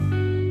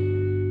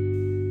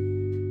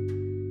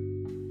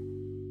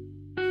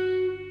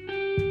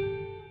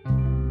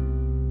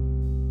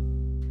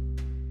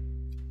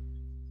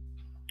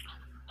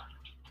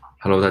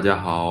Hello，大家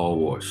好，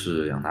我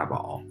是杨大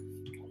宝，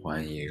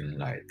欢迎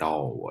来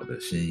到我的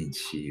新一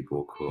期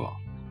播客。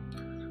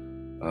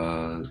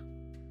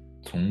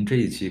从这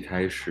一期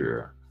开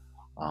始，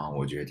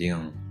我决定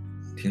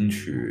听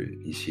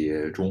取一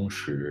些忠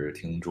实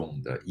听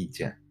众的意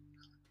见，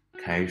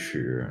开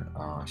始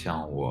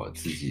向我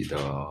自己的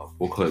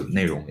播客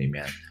内容里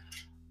面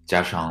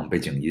加上背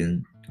景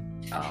音，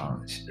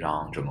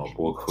让整个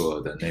播客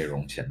的内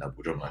容显得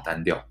不这么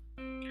单调。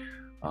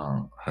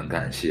很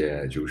感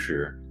谢，就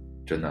是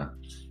真的，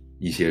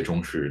一些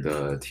忠实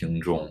的听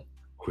众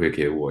会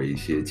给我一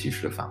些及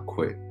时的反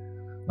馈。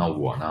那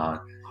我呢，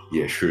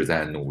也是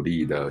在努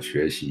力的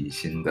学习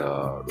新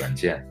的软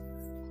件，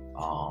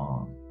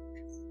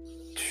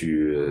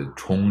去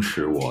充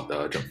实我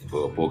的整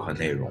个播客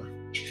内容。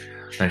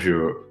但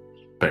是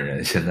本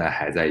人现在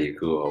还在一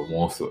个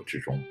摸索之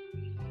中，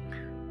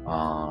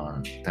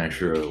但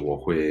是我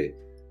会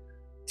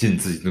尽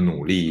自己的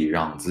努力，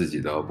让自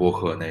己的播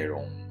客内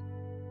容，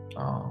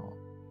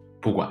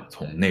不管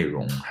从内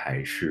容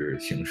还是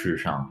形式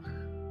上，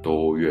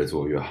都越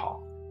做越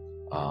好。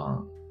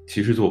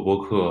其实做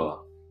播客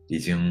已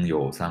经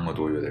有3个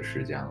多月的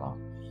时间了。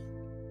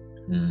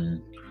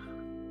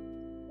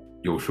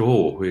有时候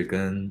我会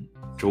跟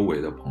周围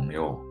的朋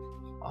友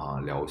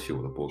聊起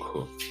我的播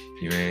客，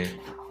因为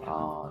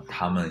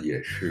他们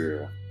也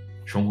是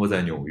生活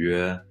在纽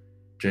约，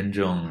真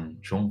正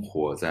生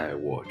活在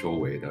我周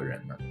围的人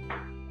们。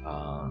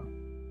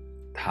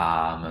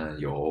他们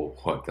有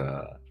我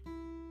的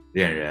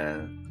恋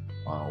人，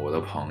我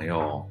的朋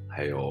友，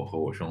还有和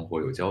我生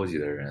活有交集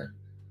的人。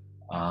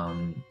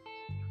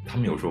他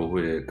们有时候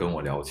会跟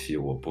我聊起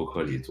我播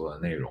客里做的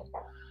内容。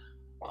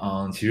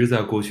其实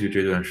在过去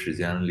这段时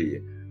间里，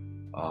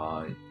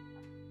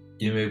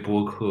因为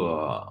播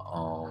客，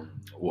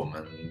我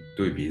们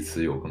对彼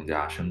此有更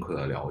加深刻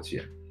的了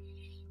解。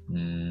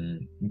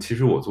其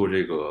实我做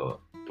这个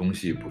东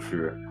西不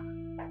是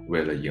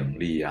为了盈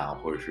利啊，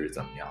或者是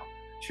怎么样，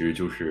其实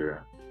就是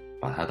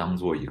把它当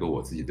做一个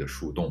我自己的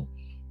树洞。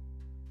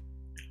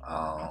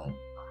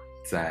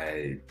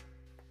在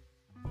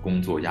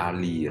工作压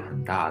力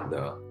很大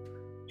的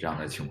这样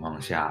的情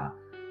况下，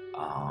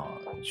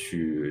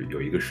去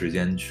有一个时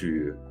间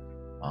去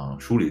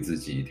梳理自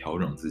己，调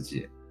整自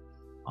己，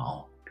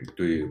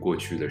对过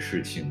去的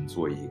事情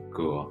做一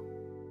个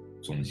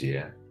总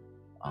结，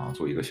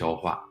做一个消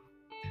化。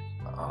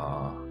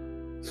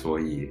所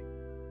以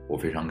我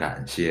非常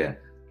感谢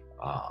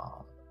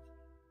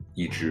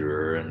一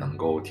直能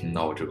够听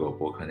到这个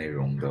播客内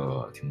容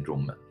的听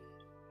众们。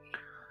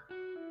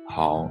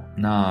好，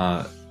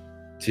那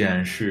既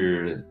然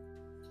是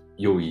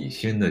又以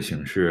新的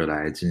形式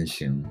来进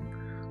行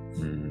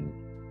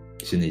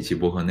新的一期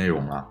播客内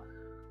容了，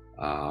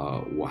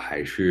我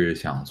还是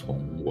想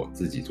从我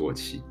自己做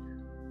起。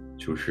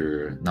就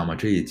是那么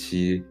这一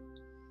期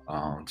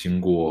经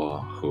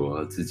过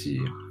和自己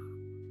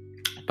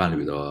伴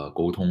侣的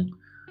沟通，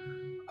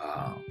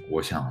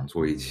我想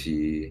做一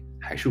期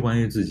还是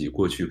关于自己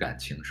过去感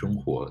情生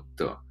活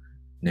的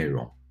内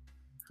容。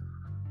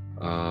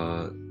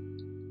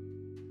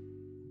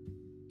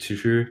其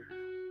实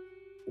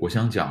我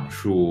想讲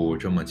述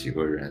这么几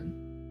个人，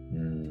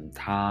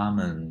他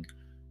们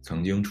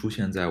曾经出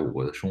现在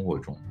我的生活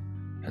中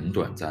很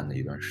短暂的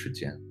一段时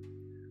间，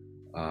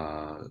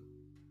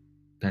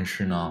但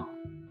是呢，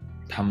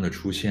他们的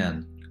出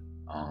现，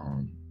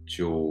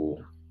就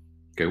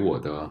给我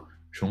的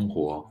生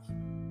活，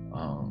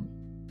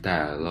带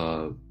来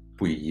了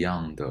不一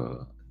样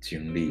的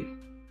经历。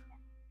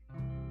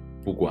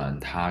不管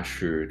他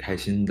是开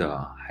心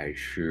的，还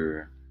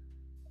是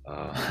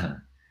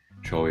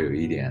稍微有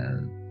一点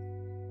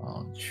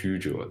曲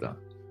折的，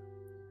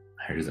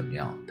还是怎么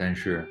样，但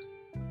是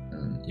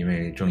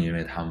正因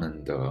为他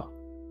们的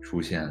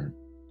出现，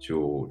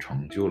就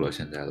成就了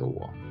现在的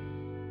我。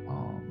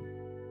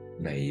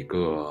每一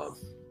个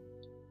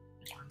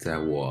在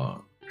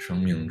我生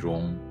命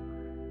中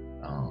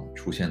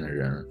出现的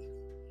人，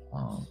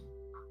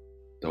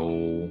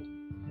都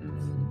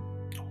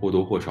或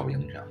多或少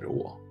影响着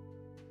我，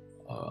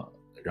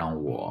让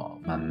我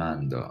慢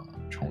慢的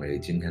成为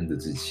今天的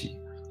自己。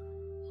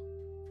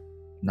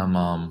那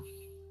么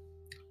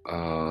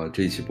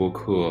这一期播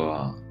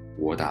客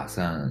我打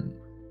算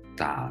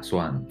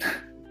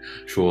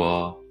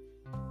说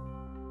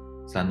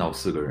3到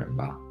4个人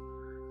吧。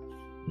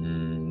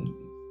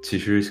其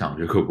实想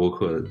这个播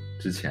客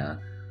之前，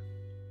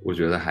我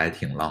觉得还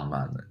挺浪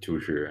漫的，就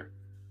是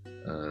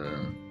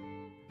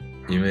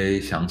因为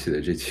想起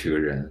的这几个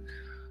人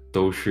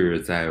都是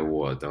在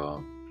我的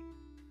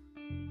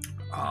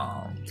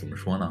怎么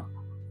说呢，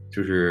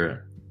就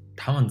是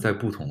他们在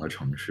不同的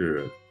城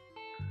市，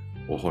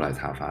我后来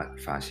才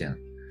发现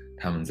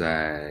他们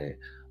在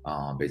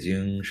北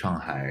京、上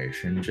海、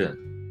深圳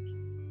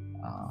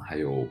还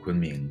有昆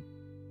明，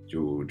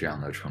就这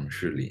样的城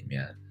市里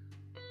面，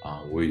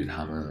我与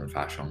他们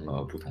发生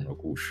了不同的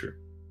故事。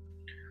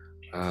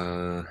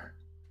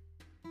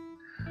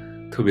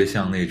特别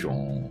像那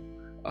种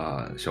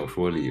小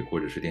说里或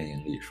者是电影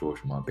里说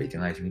什么北京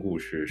爱情故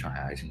事、上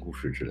海爱情故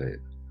事之类的。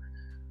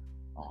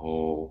然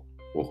后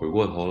我回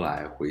过头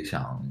来回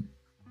想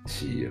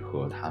起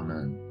和他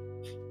们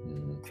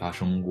发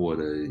生过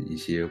的一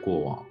些过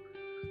往，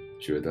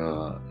觉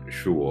得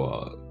是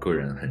我个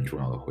人很重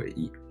要的回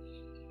忆。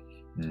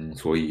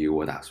所以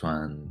我打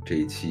算这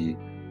一期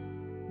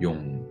用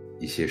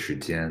一些时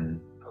间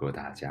和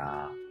大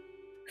家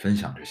分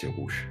享这些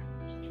故事。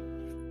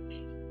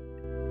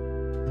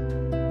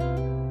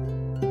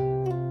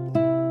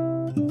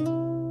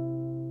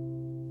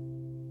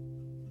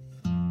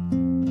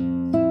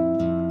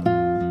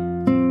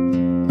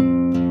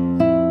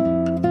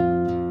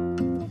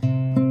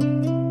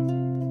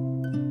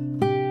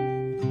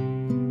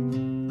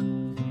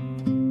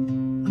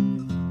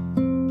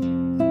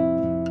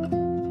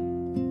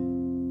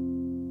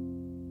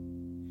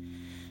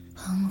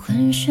黄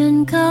昏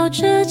宣告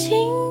着今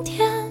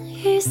天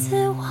已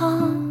死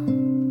亡，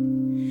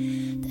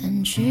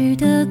淡去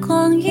的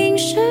光阴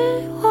是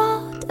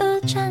我的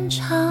战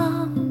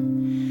场，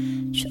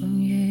终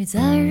于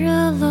在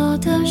热络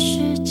的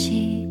时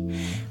机，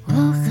我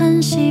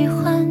很喜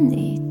欢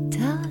你的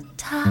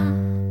他，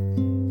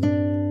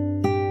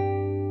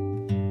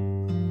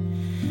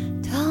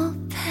都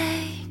陪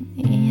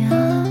你啊。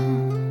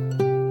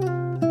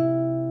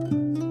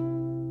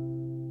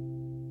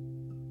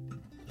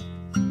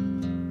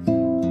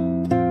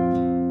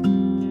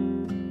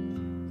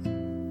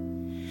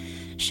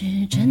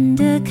是真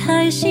的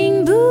开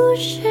心，不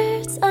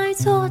是在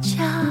作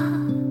假，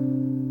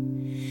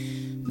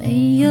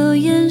没有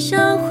言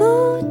笑互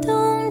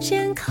动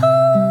健康，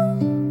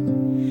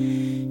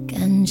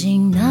赶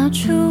紧拿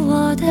出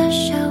我的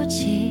手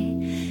机，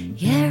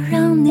也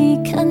让你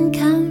看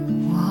看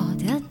我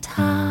的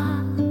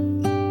他，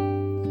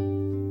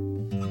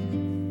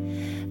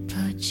不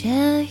介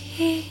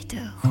意的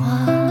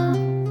话，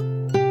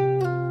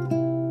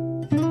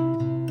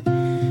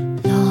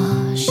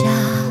落下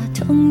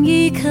同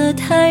一颗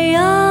太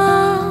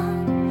阳，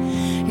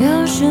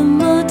有什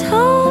么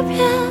特别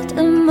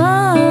的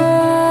吗？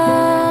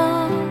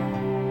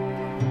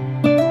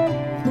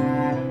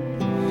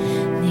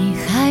你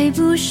还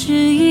不是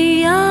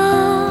一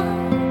样，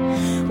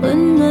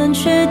温暖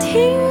却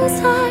停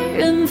在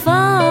远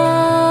方，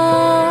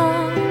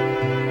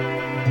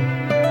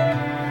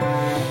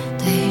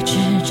对峙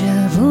着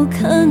不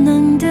可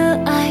能的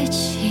爱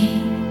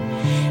情，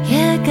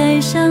也该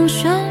像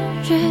旋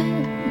律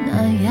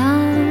那样，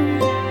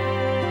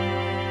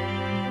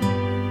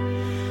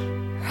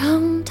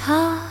让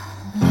它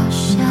落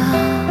下。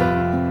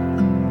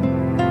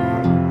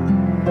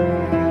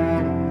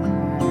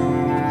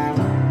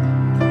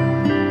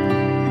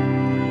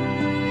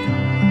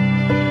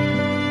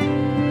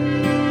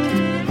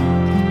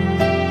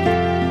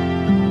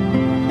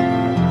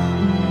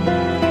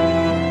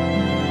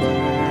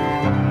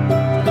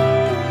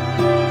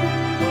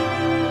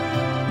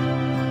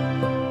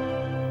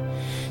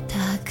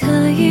它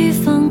可以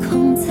放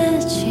空自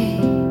己，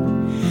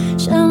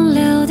想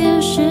留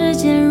点时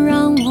间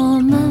让我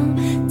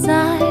们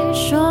再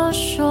说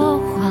说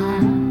话，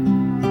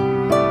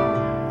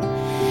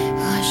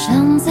我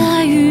想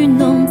再愚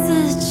弄自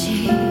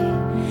己，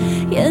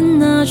也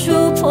拿出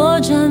破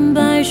绽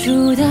百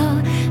出的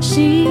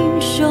心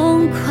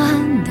胸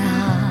宽大，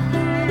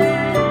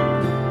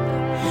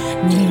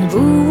你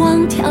不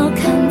忘调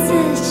侃自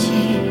己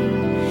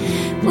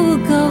不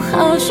够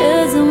好，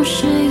却总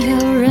是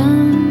有人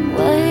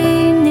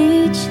为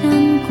你牵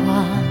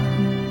挂，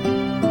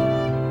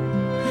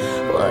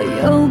我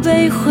又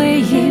被回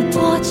忆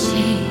波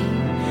及，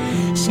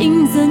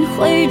心怎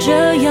会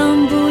这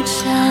样不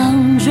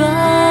强壮？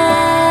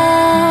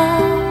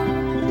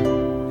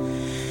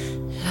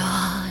落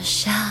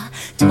下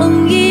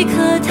同一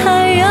颗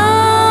太阳，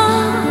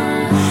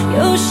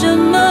有什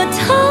么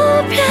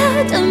特别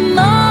的吗？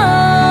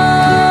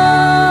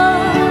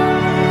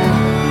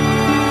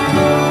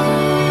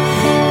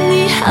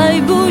你还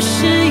不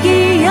是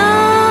一样，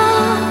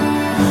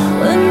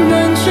温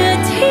暖却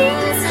停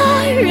在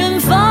远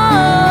方，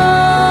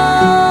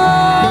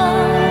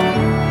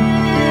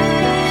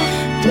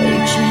对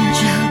峙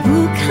着不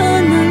可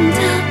能的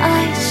爱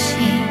情，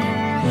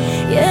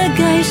也该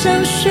像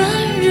旋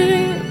律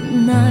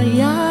那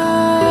样，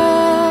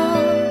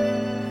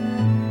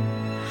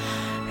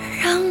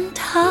让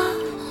它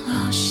落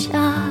下，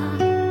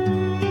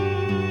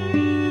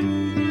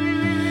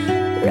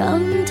让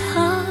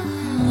它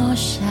落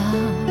下，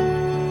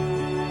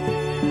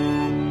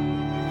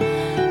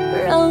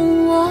让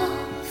我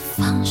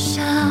放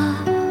下，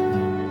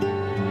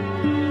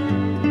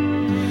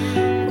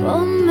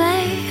我没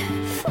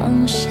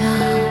放下，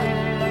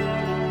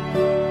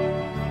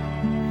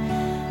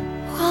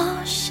我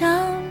想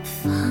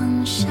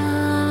放下。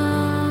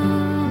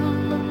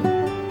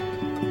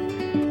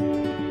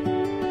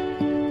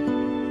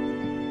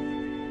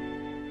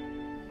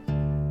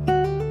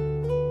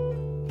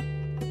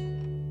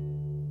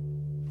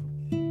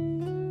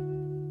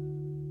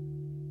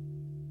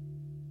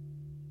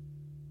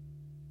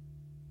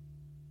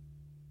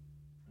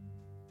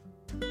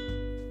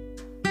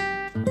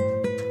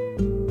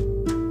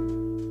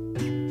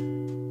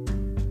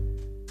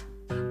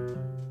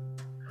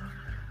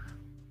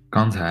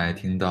刚才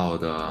听到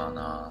的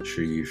呢，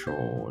是一首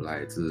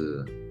来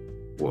自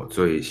我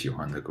最喜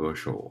欢的歌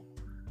手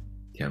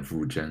田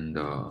馥甄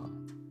的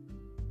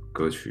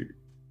歌曲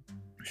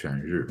《选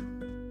日》，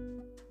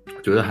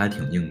我觉得还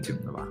挺应景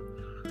的吧。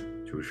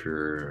就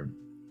是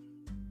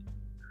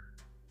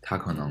它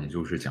可能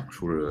就是讲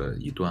述了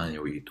一段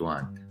又一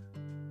段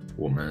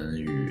我们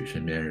与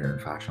身边人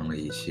发生了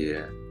一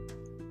些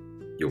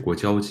有过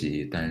交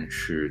集，但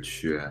是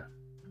却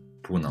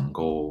不能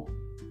够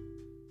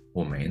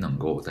或没能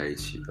够在一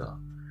起的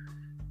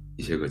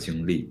一些个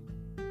经历。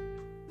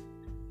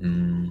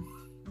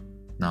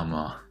那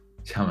么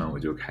下面我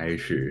就开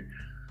始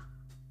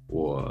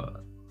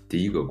我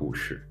第一个故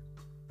事。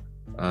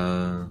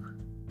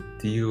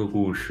第一个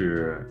故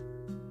事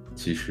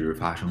其实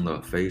发生的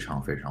非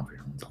常非常非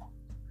常早。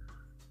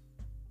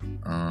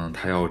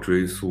它要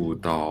追溯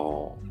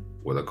到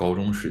我的高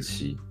中时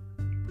期，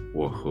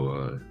我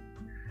和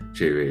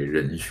这位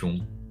仁兄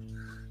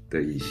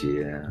的一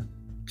些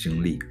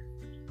经历。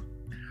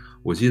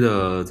我记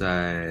得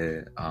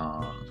在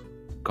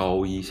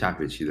高一下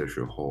学期的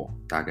时候，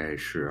大概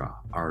是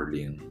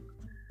2011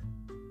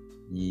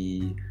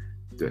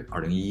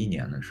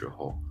年的时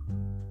候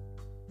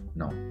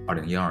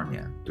，2012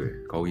年，对，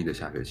高一的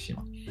下学期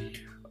嘛。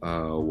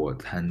我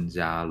参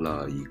加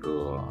了一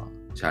个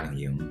夏令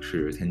营，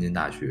是天津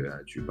大学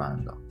举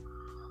办的。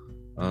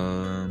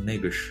那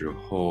个时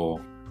候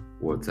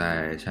我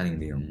在夏令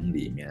营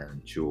里面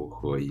就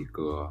和一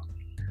个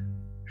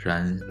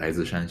来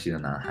自山西的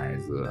男孩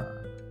子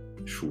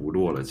熟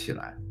络了起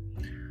来。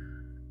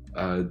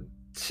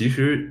其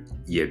实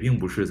也并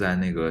不是在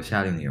那个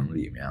夏令营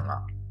里面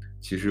了，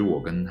其实我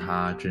跟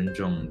他真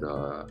正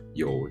的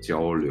有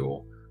交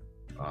流，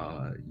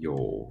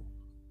有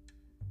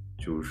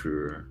就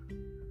是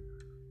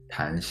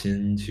谈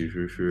心，其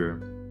实是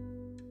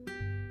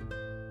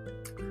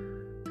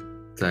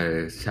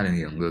在夏令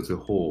营的最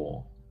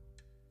后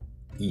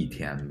一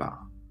天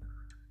吧。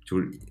就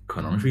是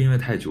可能是因为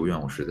太久远，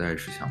我实在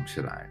是想不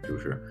起来。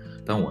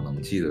但我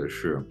能记得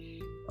是，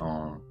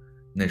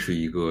那是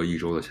一个1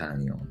周的夏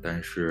令营，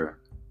但是，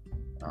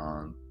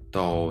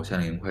到夏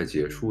令营快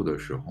结束的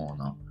时候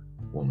呢，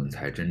我们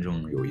才真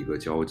正有一个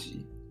交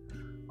集。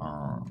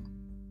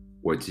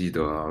我记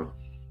得，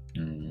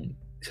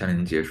夏令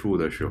营结束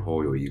的时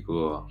候有一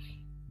个，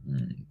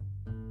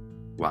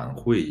晚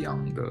会一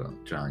样的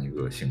这样一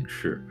个形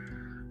式。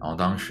然后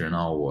当时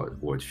呢，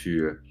我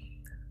去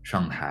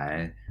上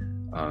台，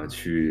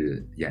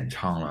去演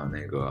唱了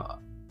那个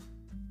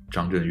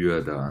张震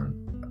岳的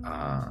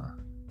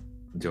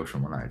叫什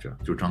么来着？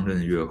就张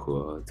震岳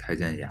和蔡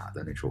健雅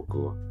的那首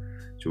歌，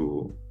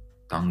就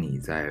当你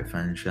在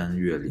翻山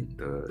越岭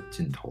的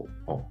尽头。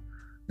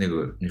那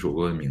首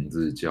歌的名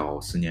字叫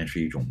《思念是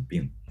一种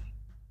病》。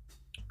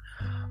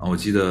我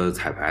记得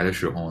彩排的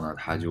时候呢，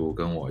他就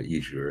跟我一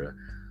直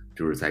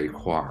就是在一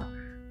块儿，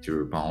就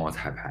是帮我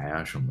彩排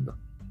啊什么的。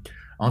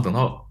然后等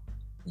到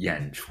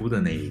演出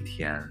的那一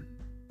天，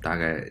大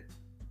概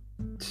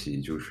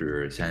就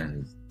是夏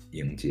令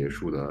营结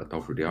束的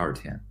倒数第2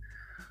天，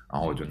然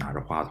后我就拿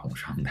着话筒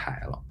上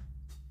台了。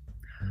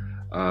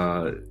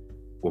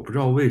我不知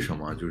道为什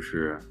么，就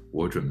是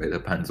我准备的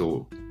伴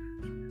奏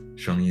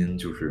声音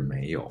就是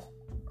没有。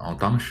然后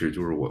当时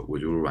就是我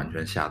就是完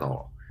全吓到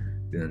了。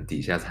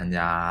底下参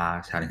加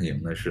夏令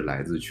营的是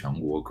来自全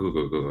国各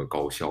个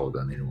高校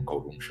的那种高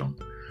中生，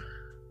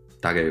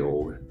大概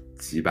有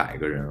几百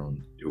个人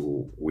就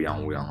乌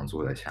泱乌泱的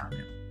坐在下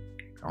面。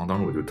然后当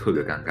时我就特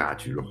别尴尬，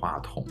举着话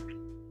筒，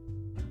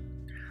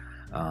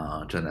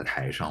站在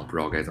台上不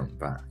知道该怎么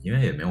办，因为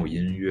也没有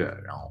音乐，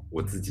然后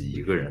我自己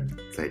一个人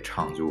在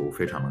唱，就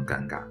非常的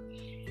尴尬。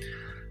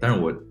但是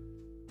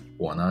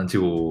我呢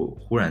就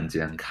忽然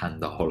间看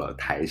到了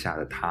台下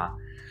的他，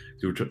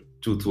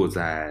就坐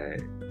在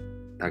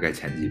大概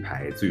前几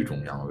排最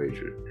中央的位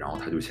置，然后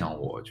他就向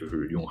我就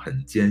是用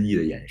很坚毅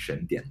的眼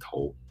神点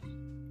头，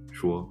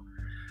说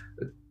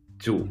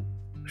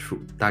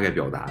大概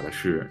表达的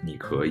是你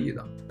可以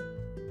的，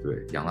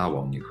对，杨大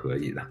宝你可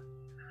以的。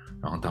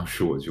然后当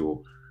时我就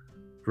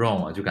不知道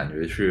嘛，就感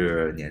觉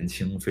是年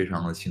轻，非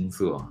常的青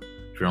涩，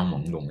非常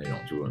懵懂那种，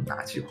就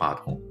拿起话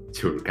筒，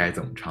就是该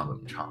怎么唱怎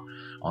么唱。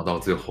然后到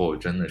最后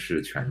真的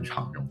是全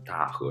场那种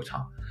大合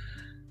唱。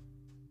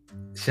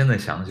现在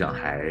想想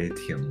还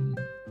挺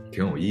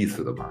有意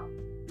思的吧，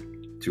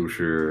就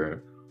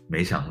是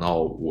没想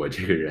到我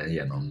这个人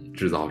也能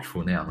制造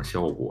出那样的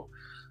效果，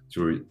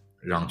就是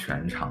让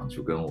全场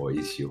就跟我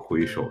一起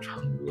挥手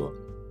唱歌。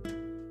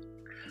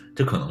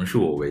这可能是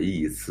我唯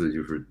一一次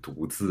就是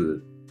独自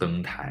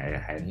登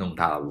台，还那么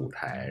大的舞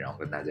台，然后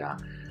跟大家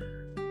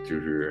就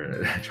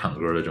是唱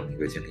歌的这么一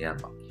个经验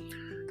吧。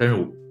但是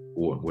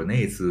我那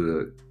一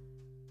次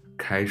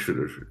开始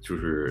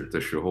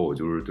的时候，我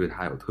就是对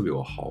他特别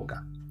有好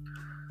感，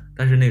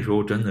但是那时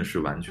候真的是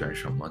完全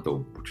什么都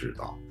不知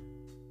道。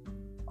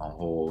然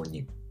后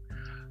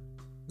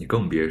你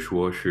更别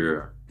说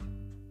是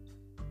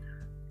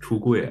出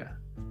柜，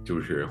就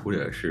是或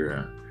者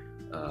是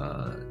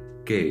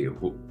gay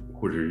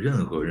或者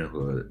任何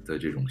的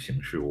这种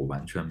形式，我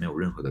完全没有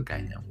任何的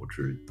概念。我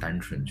只是单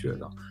纯觉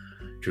得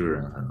这个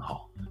人很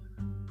好。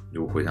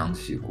就回想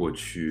起过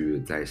去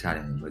在夏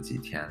令营的几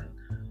天，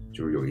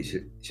就是有一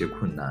些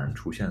困难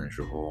出现的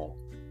时候，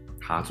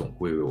他总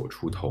会为我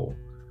出头，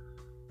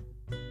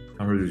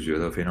当时就觉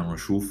得非常的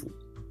舒服。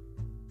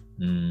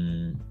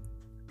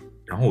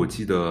然后我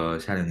记得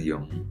夏令营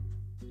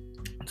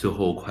最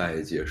后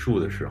快结束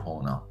的时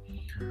候呢，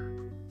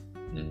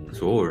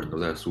所有人都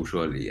在宿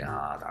舍里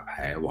啊打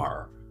牌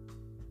玩，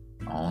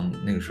然后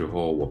那个时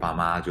候我爸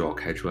妈就要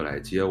开车来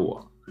接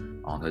我，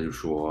然后他就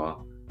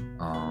说，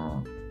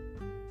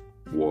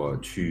我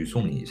去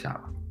送你一下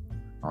吧。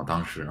然后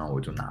当时呢，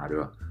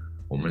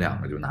我们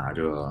两个就拿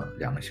着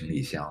2个行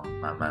李箱，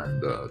慢慢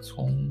的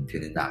从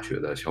天津大学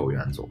的校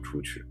园走出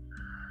去。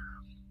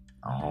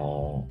然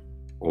后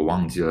我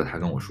忘记了他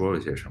跟我说了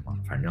些什么，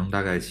反正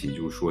大概其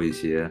就说一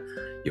些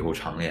以后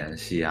常联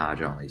系啊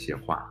这样的一些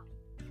话。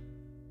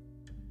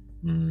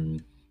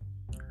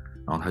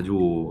然后他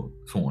就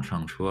送我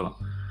上车了。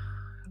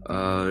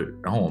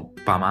然后我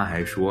爸妈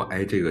还说，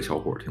哎，这个小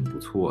伙挺不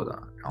错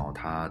的，然后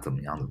他怎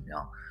么样怎么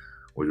样。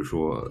我就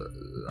说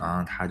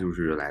他就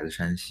是来自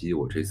山西，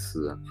我这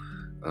次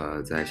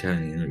在夏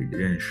令营里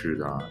认识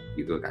的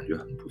一个感觉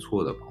很不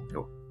错的朋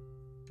友。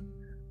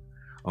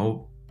然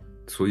后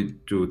所以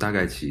就大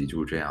概其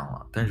就这样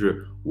了，但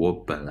是我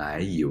本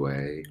来以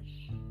为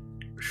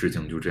事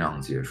情就这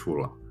样结束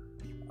了，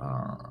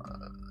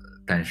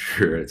但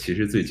是其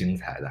实最精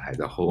彩的还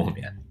在后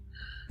面。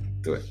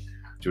对，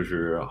就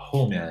是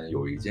后面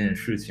有一件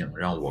事情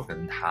让我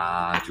跟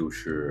他就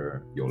是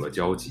有了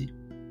交集。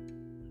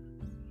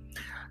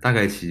大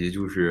概其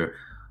就是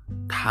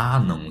他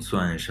能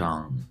算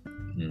上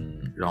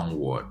让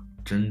我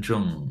真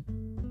正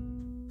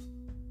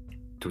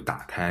就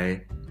打开，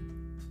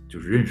就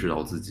是认识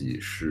到自己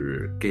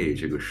是 gay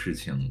这个事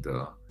情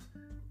的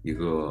一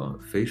个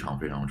非常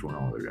非常重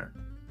要的人。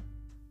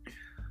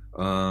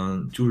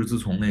就是自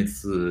从那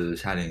次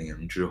夏令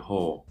营之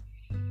后，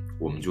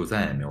我们就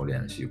再也没有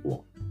联系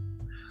过，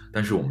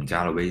但是我们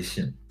加了微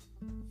信。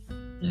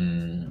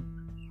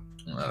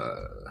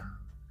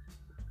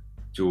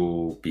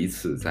就彼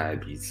此在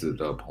彼此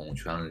的朋友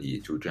圈里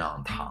就这样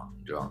躺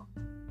着。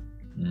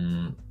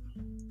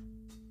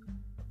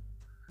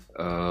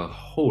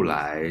后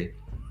来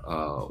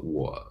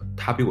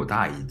他比我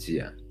大1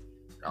届，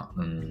然后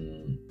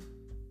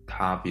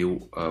他比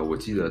我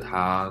记得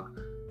他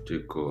这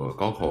个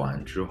高考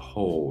完之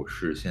后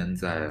是先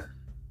在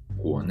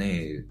国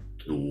内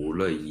读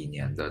了1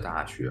年的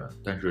大学，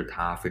但是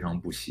他非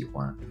常不喜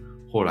欢，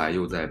后来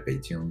又在北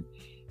京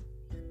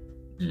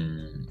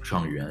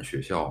上语言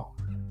学校，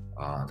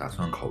打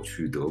算考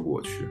去德国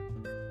去，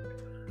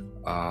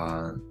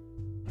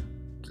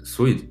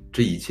所以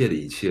这一切的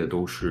一切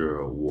都是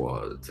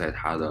我在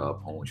他的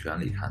朋友圈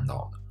里看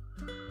到的。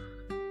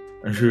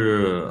但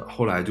是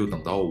后来就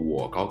等到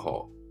我高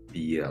考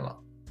毕业了，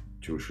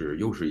就是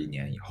又是1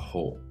年以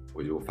后，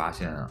我就发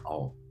现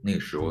那个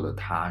时候的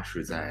他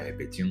是在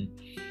北京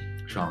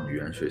上语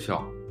言学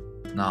校。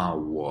那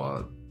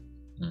我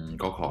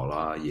高考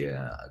了，也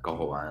高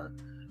考完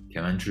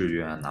填完志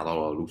愿拿到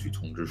了录取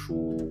通知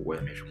书，我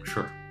也没什么事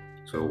儿，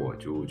所以我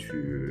就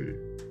去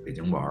北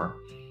京玩。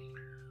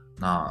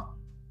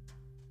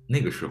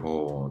那个时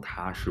候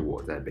他是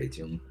我在北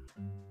京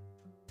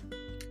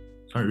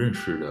算是认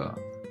识的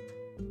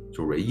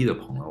就唯一的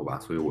朋友吧，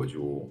所以我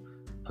就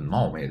很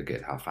冒昧的给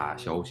他发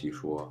消息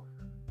说，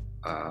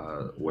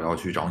我要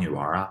去找你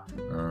玩啊，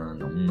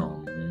能不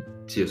能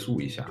借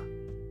宿一下？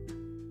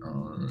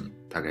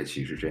大概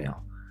其实是这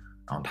样。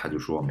然后他就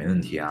说没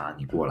问题啊，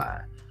你过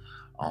来。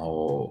然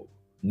后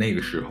那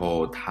个时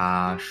候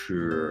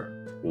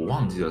我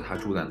忘记了他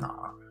住在哪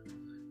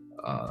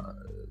儿，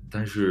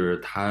但是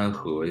他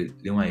和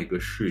另外一个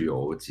室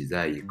友挤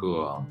在一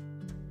个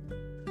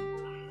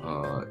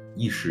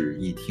一室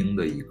一厅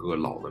的一个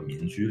老的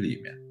民居里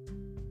面。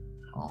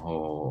然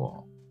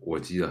后我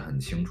记得很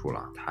清楚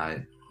了，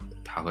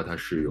他和他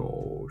室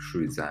友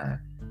睡在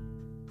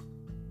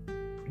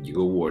一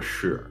个卧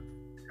室，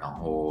然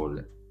后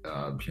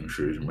平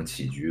时什么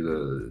起居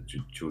的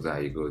就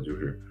在一个就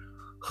是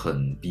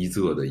很逼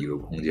仄的一个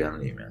空间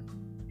里面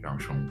这样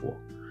生活。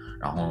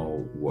然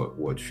后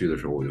我去的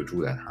时候我就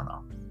住在他那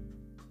儿。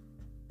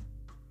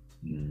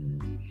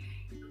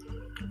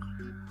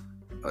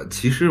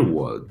其实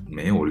我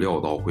没有料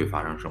到会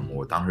发生什么，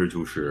我当时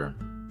就是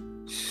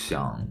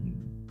想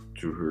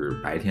就是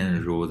白天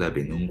的时候在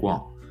北京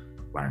逛，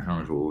晚上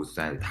的时候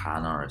在他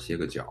那儿歇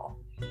个脚，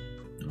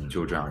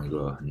就这样一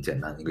个很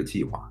简单的一个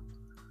计划。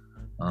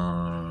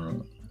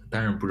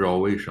但是不知道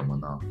为什么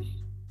呢，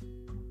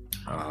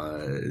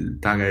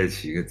大概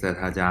其在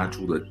他家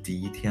住的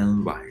第1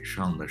天晚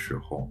上的时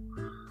候，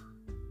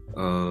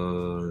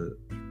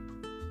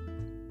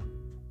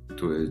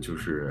对，就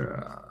是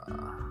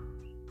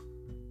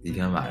第1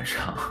天晚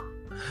上，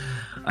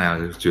哎呀，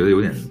就觉得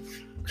有点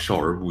少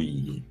儿不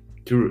宜，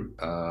就是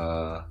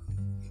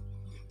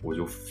我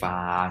就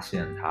发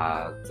现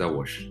他在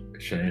我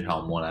身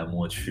上摸来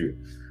摸去，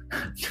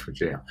就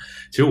这样。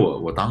其实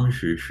我当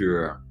时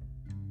是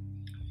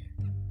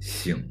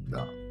醒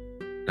的，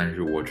但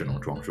是我只能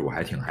装睡，我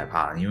还挺害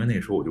怕的，因为那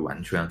时候我就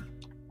完全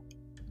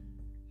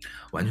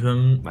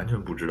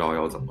不知道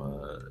要怎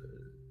么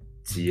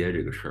接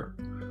这个事儿，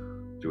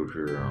就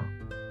是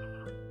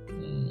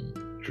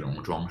只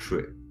能装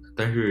睡，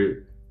但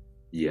是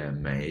也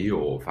没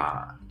有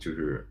就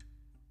是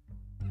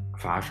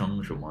发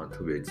生什么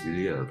特别激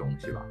烈的东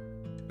西吧。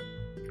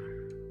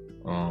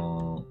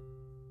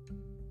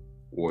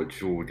我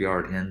就第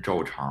二天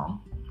照常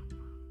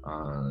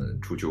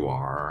出去玩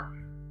儿，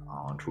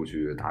出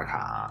去打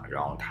卡，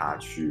然后他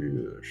去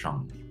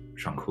上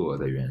课，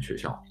在语言学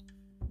校，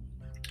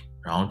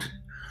然后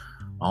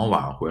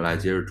晚上回来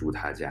接着住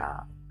他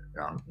家，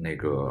然后那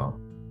个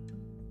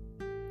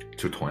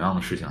就同样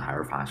的事情还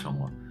是发生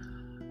了。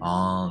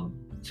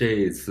这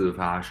一次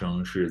发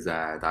生是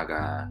在大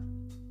概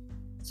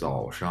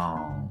早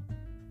上，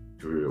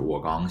就是我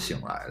刚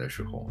醒来的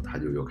时候，他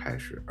就又开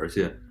始，而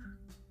且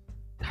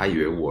他以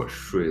为我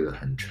睡得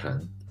很沉，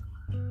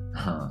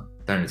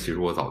但是其实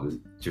我早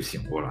就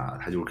醒过来了，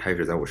他就开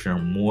始在我身上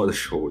摸的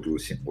时候我就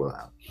醒过来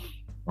了，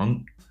然后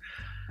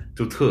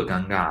就特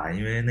尴尬，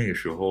因为那个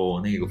时候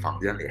那个房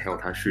间里还有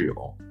他室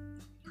友，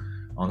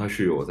然后他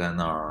室友在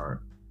那儿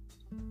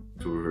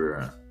就是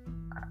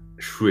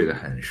睡得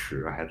很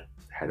实，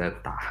还在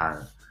打鼾，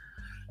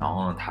然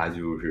后呢他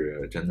就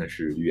是真的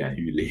是愈演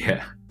愈烈，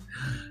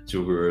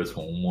就是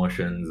从摸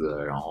身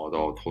子，然后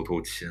到偷偷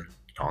亲，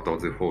然后到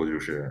最后就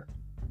是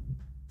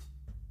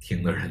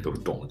听的人都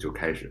懂，就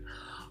开始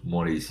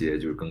摸了一些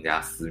就是更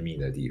加私密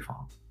的地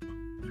方。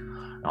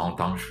然后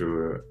当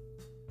时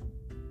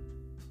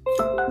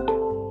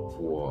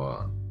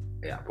我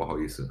不好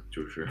意思，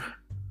就是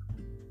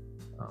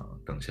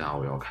等下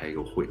我要开一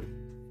个会，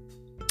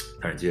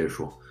但是接着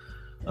说，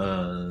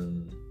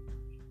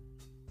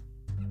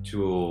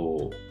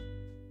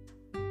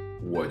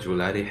我就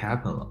let it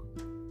happen 了，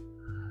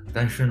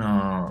但是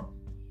呢，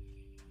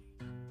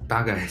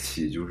大概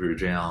起就是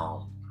这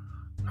样，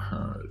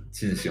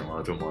进行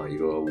了这么一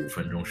个5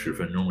分钟、10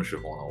分钟的时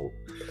候呢，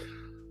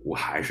我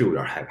还是有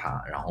点害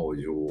怕，然后我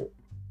就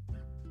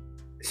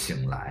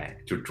醒来，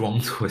就装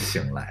作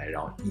醒来，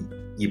然后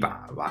一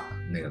把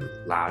那个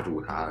拉住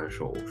他的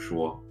手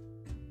说：“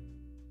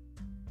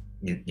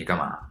你干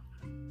嘛？”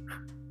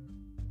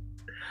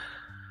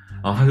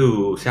然后他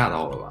就吓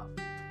到了吧，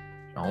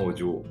然后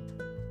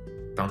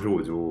当时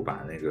我就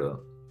把那个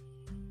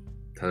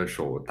他的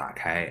手打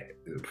开，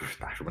不是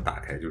打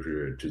开，就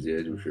是直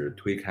接就是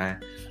推开，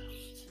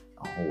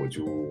然后我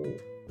就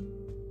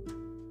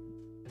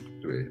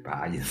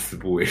把隐私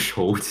部位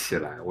收起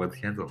来。我的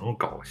天，怎么那么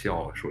搞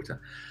笑啊！说起来，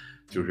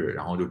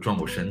然后就转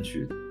过身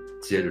去，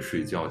接着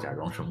睡觉，假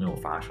装什么没有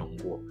发生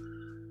过。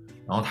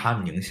然后他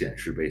明显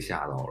是被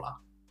吓到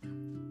了，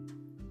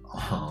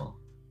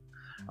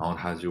然后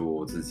他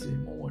就自己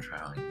默默穿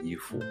上衣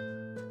服，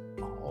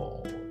然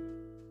后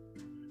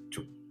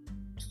就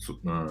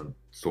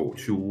走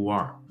去屋外。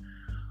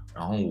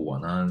然后我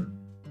呢，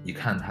一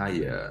看他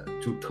也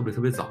就特别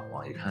早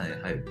嘛，一看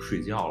他也不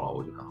睡觉了，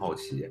我就很好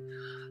奇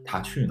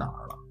他去哪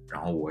儿了。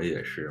然后我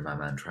也是慢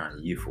慢穿上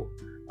衣服，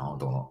然后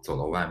走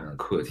到外面的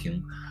客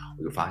厅，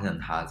我就发现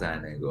他在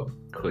那个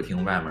客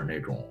厅外面那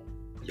种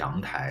阳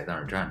台在那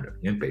儿站着，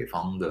因为北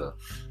方的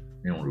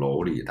那种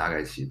楼里大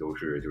概其都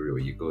是就是有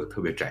一个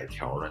特别窄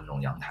条的那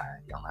种阳台，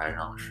阳台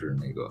上是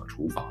那个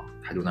厨房，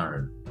他就在那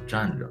儿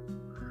站着，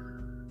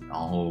然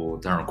后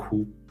在那儿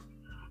哭。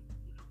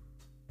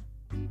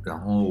然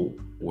后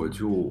我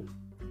就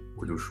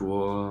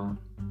说，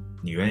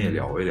你愿意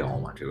聊一聊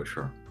吗？这个事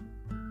儿。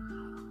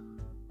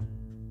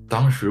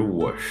当时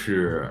我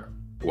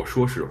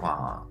说实话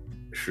啊，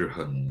是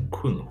很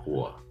困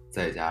惑，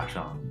再加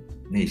上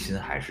内心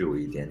还是有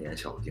一点点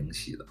小惊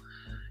喜的，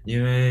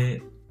因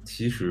为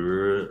其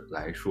实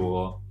来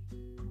说，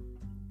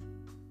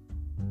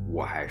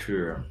我还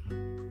是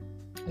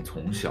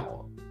从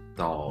小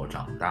到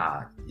长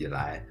大以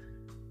来，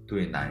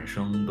对男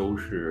生都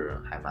是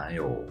还蛮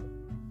有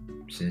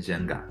新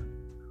鲜感，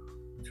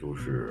就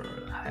是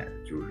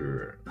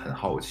很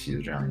好奇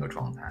的这样一个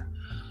状态。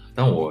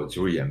但我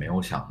就是也没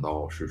有想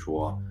到是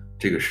说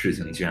这个事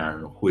情竟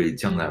然会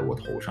降在我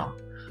头上，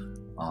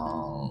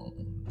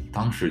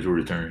当时就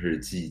是真的是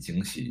既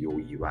惊喜又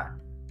意外，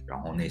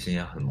然后内心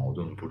也很矛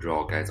盾，不知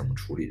道该怎么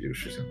处理这个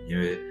事情。因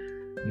为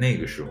那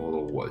个时候的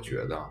我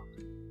觉得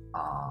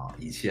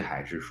一切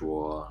还是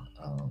说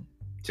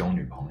交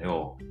女朋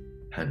友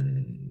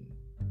很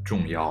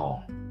重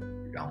要，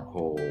然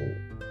后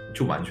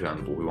就完全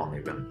不会往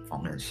那边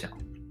方面想。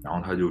然后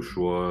他就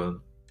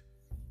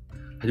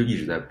一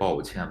直在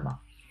抱歉嘛。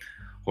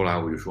后来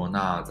我就说，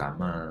那咱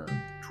们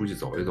出去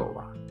走一走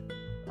吧，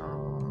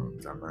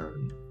咱们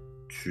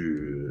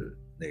去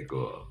那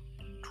个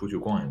出去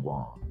逛一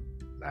逛，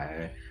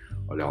来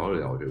聊一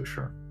聊这个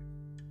事儿。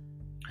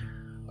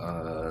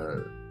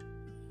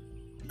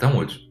但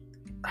我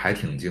还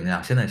挺惊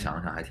讶，现在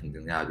想想还挺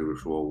惊讶，就是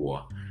说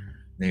我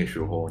那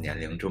时候年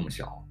龄这么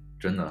小，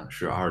真的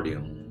是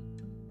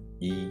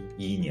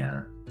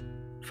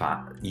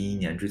2011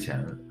年之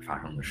前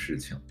发生的事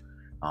情，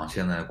然后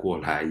现在过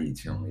来已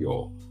经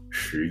有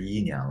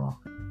11年了，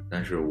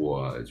但是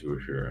我就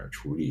是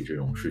处理这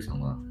种事情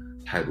的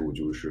态度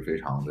就是非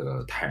常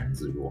的泰然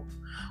自若。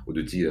我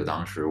就记得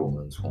当时我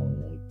们从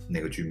那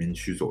个居民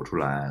区走出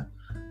来，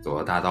走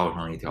到大道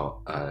上一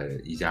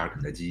家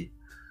肯德基，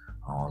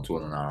然后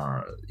坐在那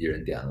儿，一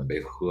人点了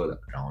杯喝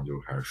的，然后就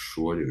开始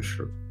说这个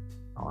事，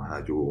然后他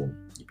就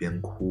一边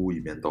哭一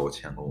边道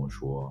歉跟我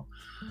说，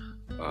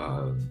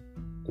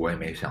我也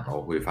没想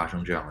到会发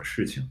生这样的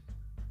事情，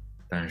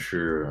但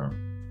是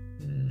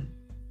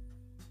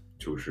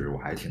就是我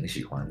还挺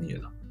喜欢你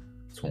的，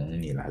从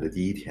你来的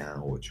第一天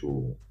我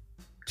就，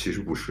其实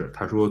不是，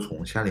他说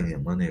从夏令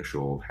营的那个时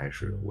候开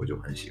始我就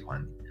很喜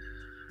欢你。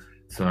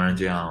虽然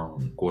这样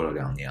过了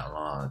2年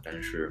了，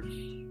但是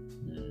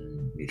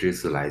你这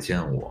次来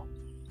见我，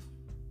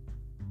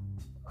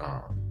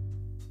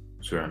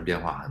虽然变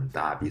化很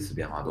大，彼此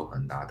变化都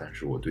很大，但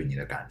是我对你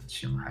的感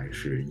情还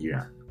是依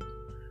然的。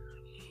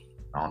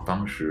然后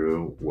当时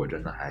我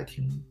真的还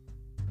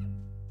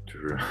就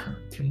是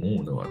挺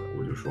木讷的，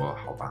我就说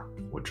好吧，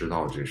我知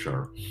道这事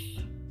儿，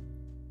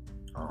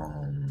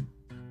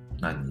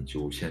那你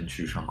就先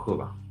去上课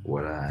吧，我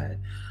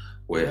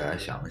也来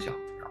想一想，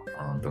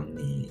然后等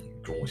你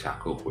中午下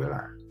课回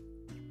来，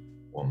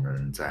我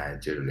们再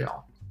接着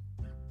聊。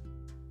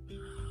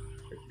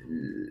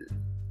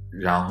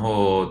然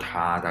后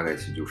他大概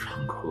其就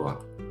上课了。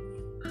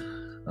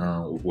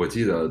我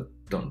记得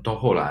等到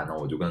后来呢，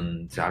我就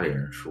跟家里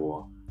人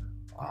说，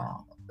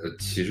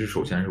其实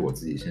首先是我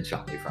自己先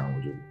想了一番，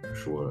我就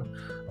说，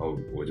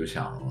我就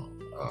想，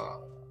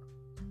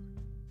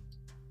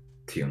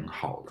挺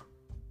好的，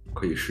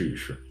可以试一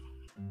试，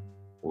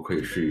我可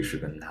以试一试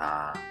跟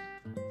他，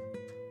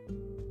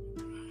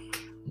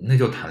那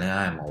叫谈恋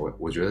爱吗？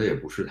我觉得也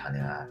不是谈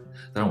恋爱，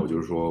但是我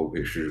就是说我可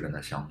以试试跟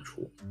他相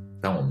处。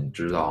但我们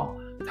知道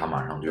他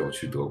马上就要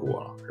去德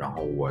国了，然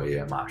后我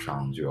也马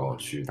上就要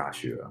去大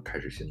学开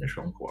始新的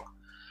生活了。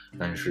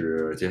但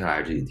是接下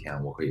来这几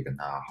天我可以跟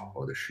他好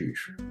好的试一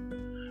试。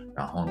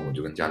然后呢，我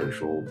就跟家里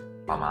说，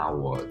爸妈，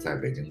我在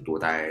北京多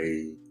待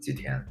几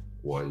天，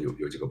我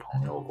有几个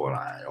朋友过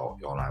来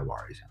要来玩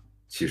一下。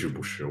其实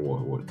不是，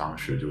我当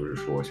时就是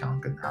说想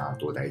跟他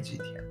多待几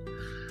天。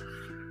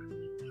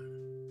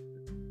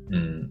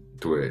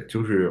对，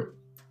就是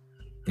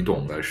你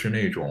懂的，是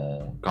那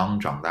种刚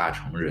长大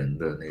成人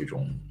的那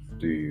种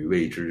对于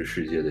未知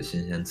世界的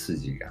新鲜刺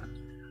激感，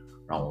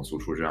让我做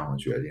出这样的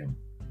决定。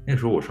那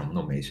时候我什么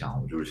都没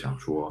想，我就是想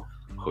说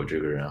和这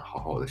个人好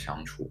好的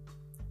相处，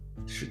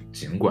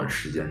尽管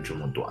时间这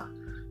么短，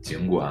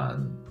尽管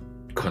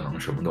可能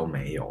什么都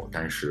没有，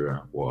但是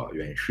我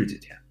愿意试几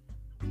天。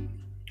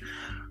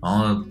然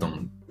后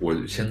等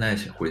我现在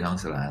回想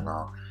起来呢，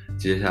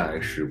接下来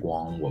时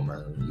光我们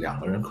2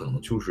个人可能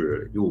就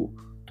是又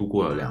度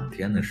过了2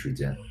天的时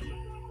间。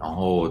然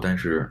后但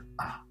是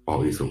不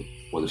好意思，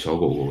我的小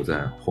狗狗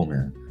在后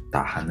面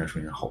打鼾的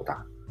声音好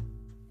大。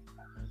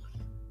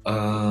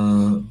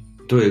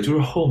对，就是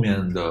后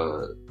面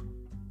的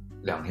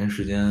2天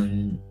时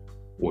间，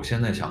我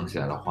现在想起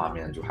来的画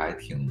面就还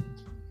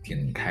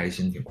挺开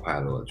心挺快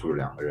乐，就是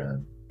2个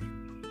人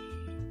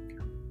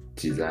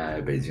挤在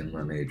北京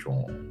的那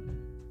种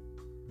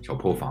小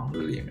破房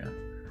子里面，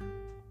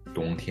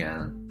冬天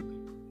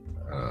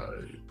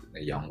那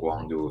阳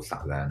光就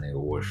洒在那个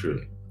卧室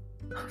里，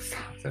洒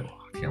在我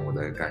天，我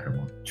在干什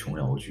么琼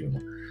瑶剧吗？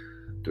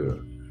对，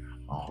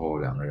然后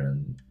2个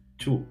人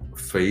就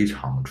非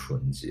常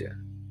纯洁，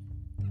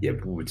也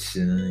不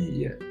亲，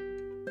也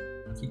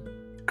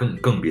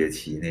更别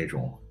提那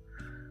种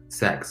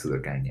sex 的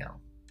概念了，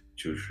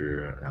就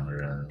是2个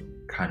人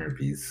看着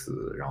彼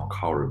此，然后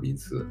靠着彼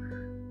此，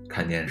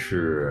看电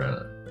视、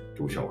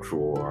读小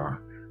说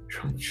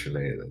什么之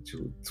类的，就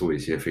做一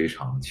些非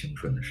常青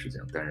春的事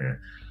情，但是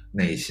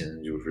内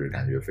心就是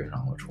感觉非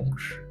常的充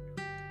实，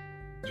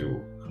就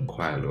很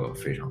快乐，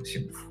非常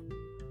幸福。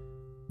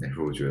那时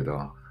候觉得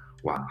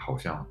哇，好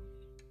像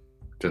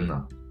真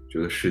的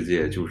觉得世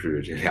界就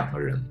是这2个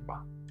人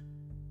吧。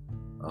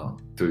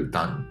对，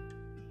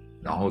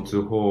然后最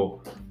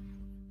后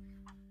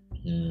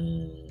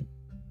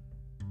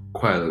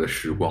快乐的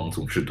时光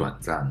总是短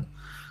暂的。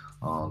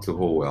最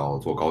后我要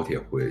坐高铁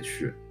回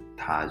去，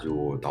他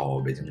就到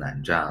北京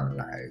南站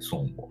来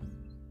送我。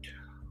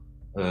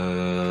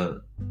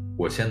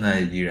我现在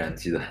依然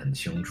记得很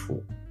清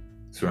楚，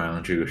虽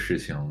然这个事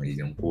情已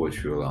经过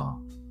去了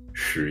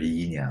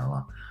11年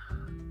了，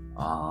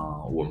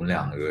我们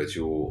2个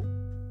就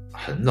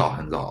很早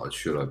很早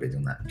去了北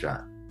京南站，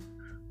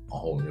然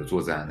后我们就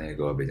坐在那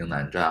个北京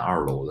南站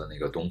2楼的那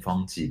个东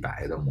方既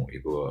白的某一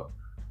个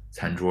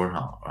餐桌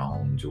上，然后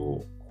我们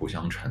就互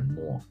相沉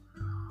默，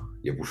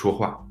也不说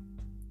话。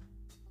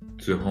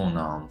最后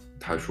呢，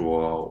他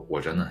说我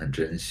真的很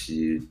珍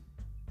惜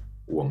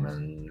我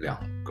们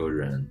2个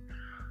人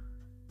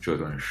这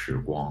段时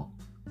光，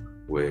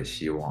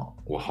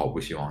我好不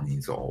希望你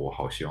走，我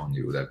好希望你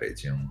留在北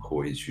京和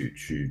我一起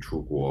去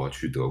出国，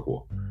去德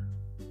国。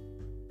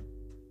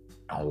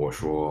然后我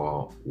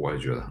说我也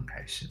觉得很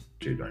开心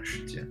这段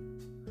时间，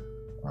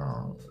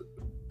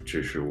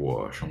这是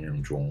我生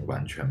命中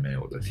完全没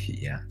有的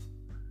体验，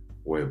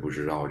我也不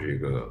知道这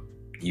个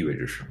意味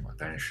着什么，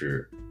但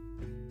是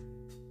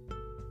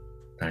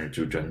但是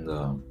就真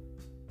的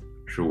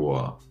是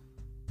我，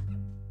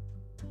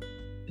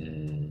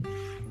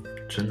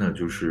真的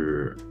就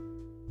是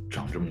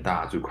长这么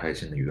大最开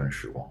心的一段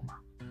时光吧。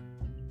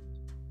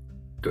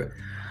对，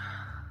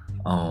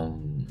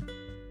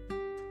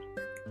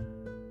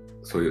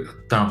所以，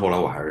但是后来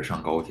我还是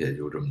上高铁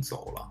就这么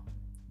走了。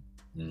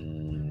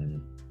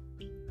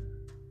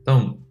但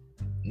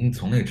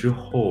从那之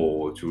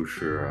后，就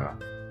是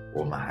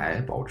我们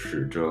还保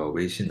持着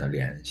微信的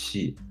联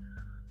系，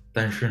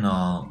但是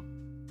呢，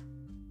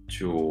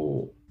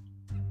就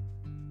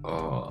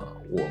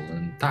我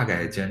们大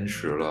概坚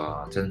持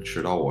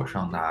到我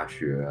上大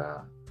学，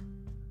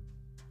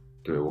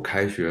对，我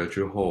开学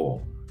之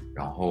后，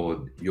然后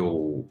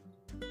又，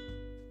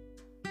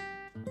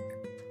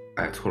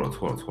错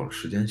了，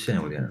时间线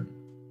有点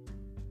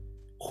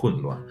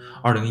混乱。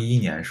2011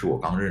年是我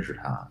刚认识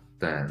他，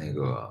在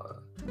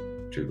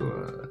这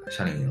个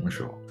夏令营的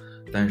时候，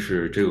但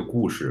是这个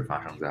故事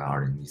发生在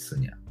2014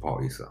年，不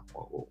好意思，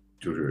我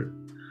就是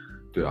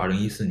对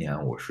2014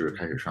年我是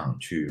开始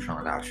去上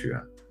的大学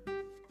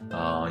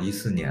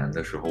，14年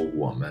的时候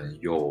我们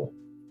又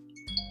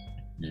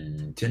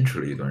坚持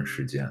了一段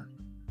时间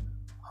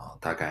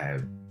大概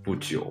不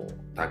久，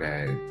大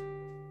概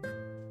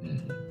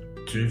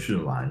军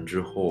训完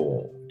之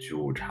后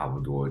就差不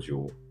多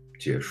就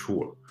结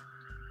束了。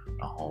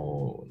然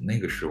后那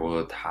个时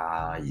候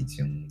他已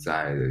经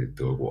在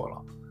德国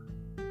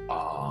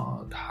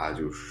了他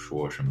就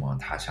说什么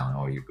他想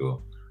要一个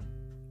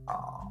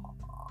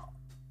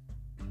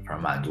反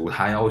正满足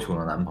他要求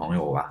的男朋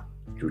友吧，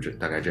就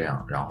大概这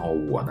样。然后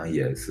我呢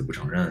也死不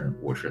承认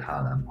我是他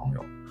的男朋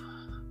友，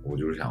我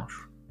就是想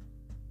说，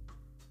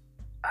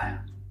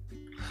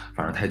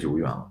反正太久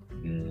远了。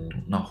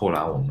那后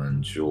来我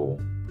们就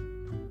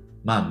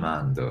慢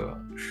慢的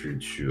失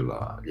去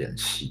了联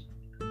系，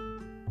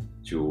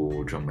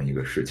就这么一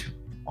个事情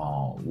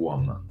我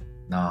们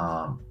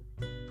那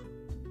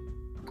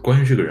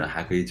关于这个人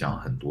还可以讲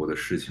很多的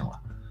事情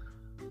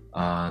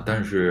了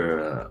但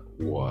是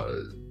我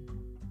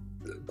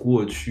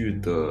过去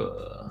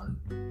的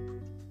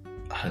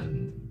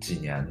几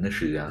年的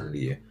时间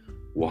里，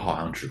我好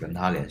像只跟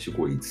他联系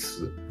过一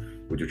次，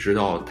我就知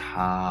道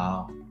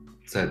他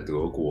在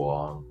德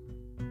国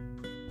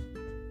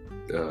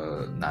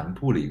南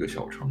部的一个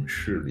小城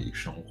市里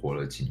生活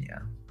了几年，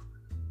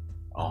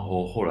然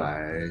后后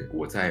来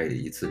我再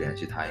一次联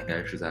系他，应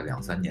该是在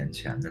2-3年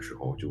前的时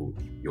候就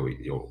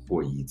有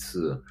过一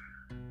次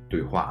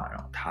对话。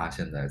然后他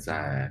现在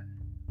在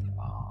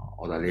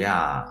澳大利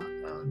亚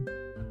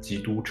基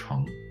督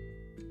城，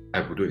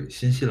不对，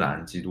新西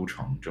兰基督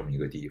城这么一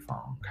个地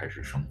方开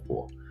始生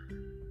活。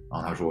然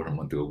后他说什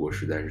么德国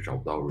实在是找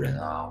不到人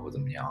或怎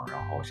么样，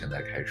然后现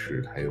在开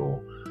始他又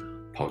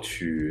跑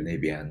去那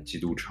边基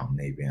督城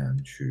那边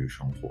去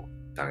生活，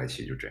大概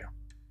其实就这样。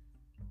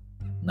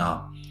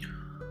那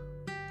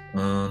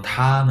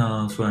他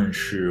呢算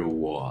是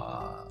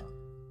我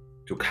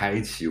就开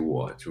启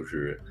我就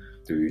是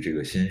对于这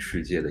个新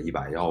世界的一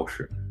把钥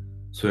匙。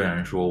虽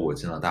然说我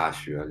进了大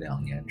学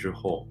2年之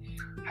后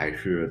还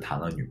是谈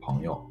了女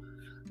朋友，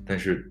但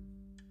是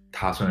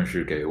他算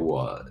是给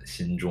我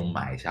心中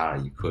埋下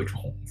了一颗种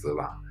子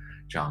吧，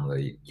这样的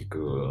一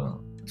个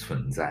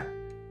存在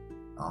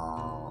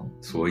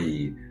所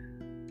以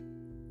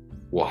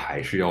我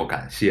还是要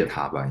感谢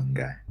他吧，应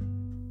该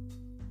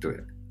对，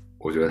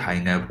我觉得他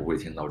应该不会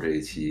听到这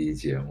一期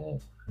节目，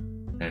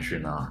但是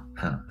呢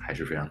还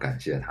是非常感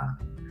谢他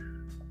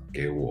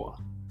给我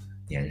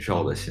年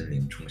少的心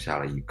灵种下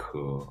了一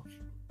颗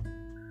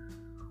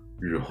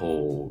日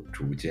后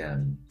逐渐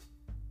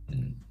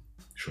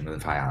生根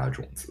发芽的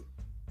种子。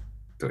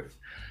对，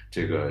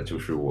这个就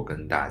是我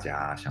跟大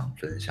家想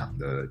分享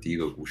的第一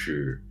个故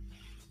事。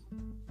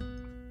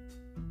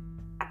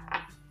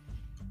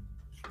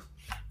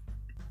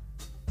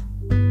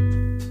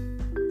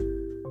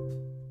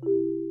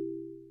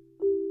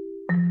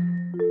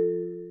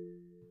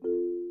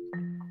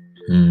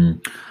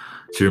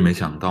其实没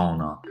想到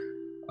呢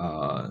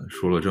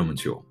说了这么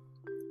久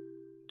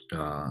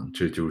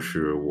这就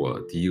是我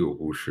第一个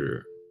故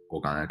事。我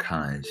刚才看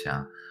了一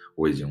下，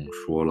我已经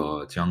说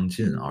了将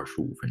近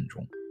25分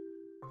钟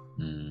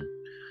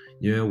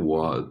因为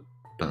我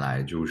本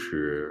来就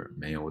是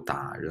没有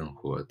打任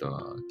何的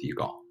底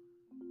稿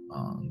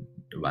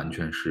完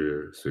全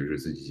是随着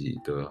自己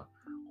的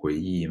回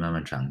忆慢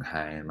慢展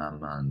开，慢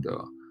慢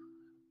的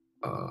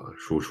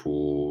说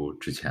出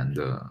之前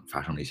的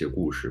发生的一些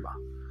故事吧。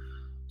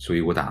所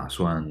以我打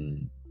算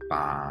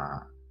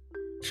把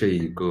这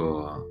一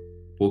个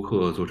播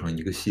客做成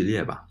一个系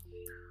列吧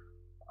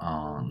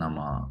那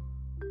么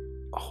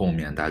后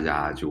面大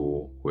家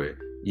就会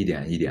一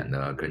点一点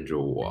的跟着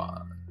我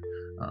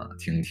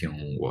听听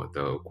我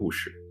的故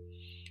事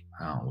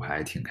我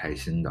还挺开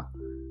心的，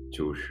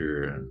就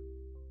是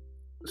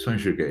算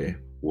是给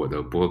我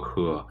的播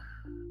客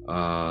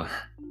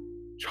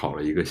炒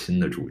了一个新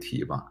的主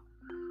题吧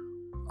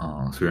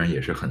虽然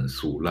也是很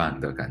俗烂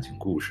的感情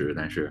故事，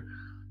但是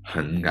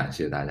很感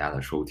谢大家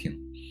的收听。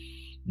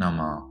那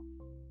么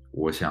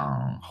我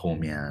想后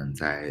面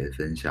再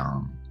分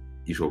享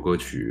一首歌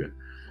曲，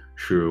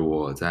是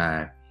我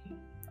在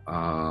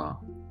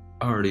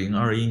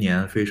2021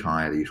年非常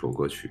爱的一首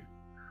歌曲。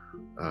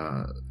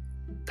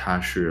它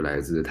是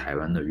来自台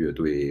湾的乐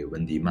队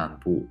温迪漫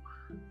步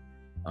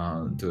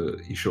的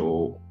一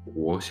首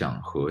我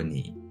想和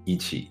你一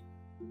起。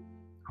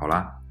好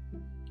啦，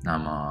那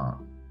么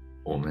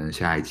我们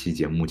下一期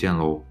节目见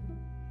喽，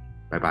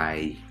拜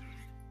拜。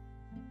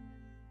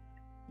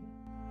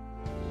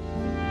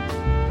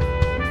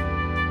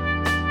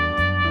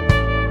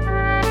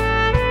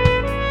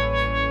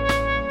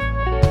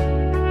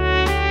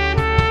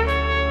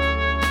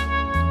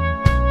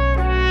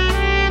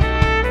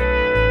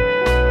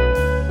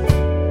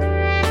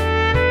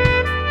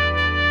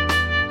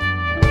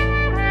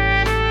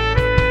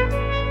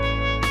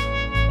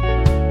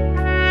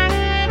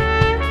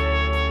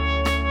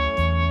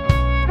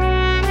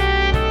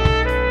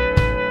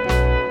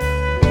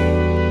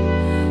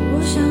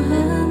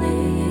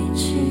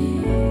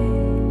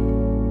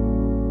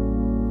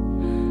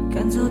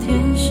走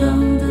天上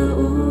的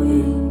乌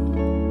云，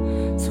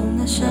从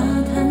那沙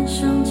滩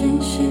上惊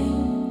醒，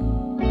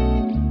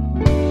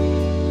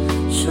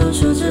说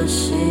出这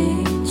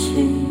心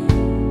情，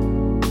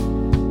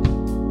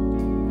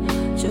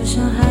就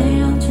像海